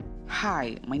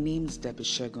Hi, my name is Debbie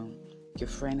Shegun, your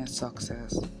friend in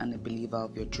success and a believer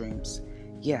of your dreams.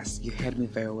 Yes, you heard me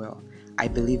very well. I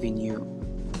believe in you.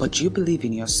 But do you believe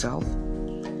in yourself?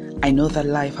 I know that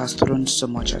life has thrown so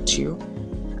much at you,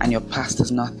 and your past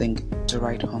is nothing to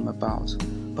write home about.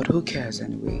 But who cares,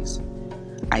 anyways?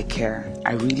 I care,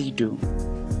 I really do,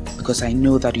 because I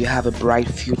know that you have a bright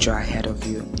future ahead of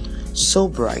you. So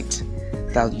bright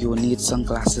that you will need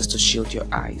sunglasses to shield your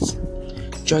eyes.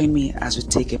 Join me as we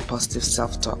take a positive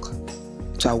self-talk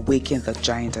to awaken the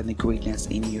giant and the greatness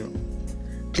in you.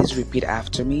 Please repeat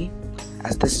after me,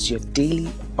 as this is your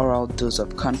daily oral dose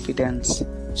of confidence,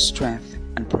 strength,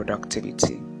 and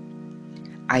productivity.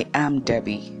 I am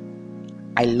Debbie.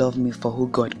 I love me for who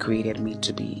God created me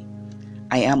to be.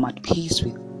 I am at peace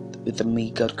with the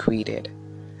me God created,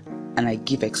 and I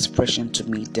give expression to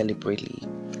me deliberately.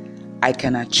 I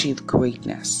can achieve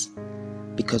greatness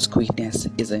because greatness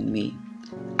is in me.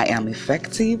 I am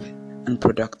effective and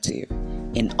productive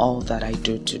in all that I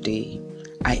do today.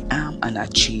 I am an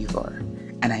achiever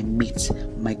and I meet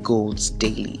my goals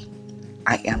daily.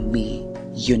 I am me,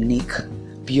 unique,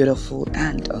 beautiful,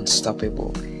 and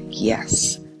unstoppable.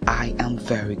 Yes, I am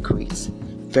very great.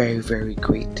 Very, very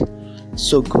great.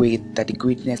 So great that the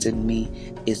greatness in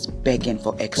me is begging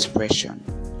for expression.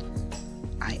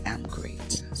 I am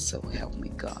great, so help me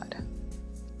God.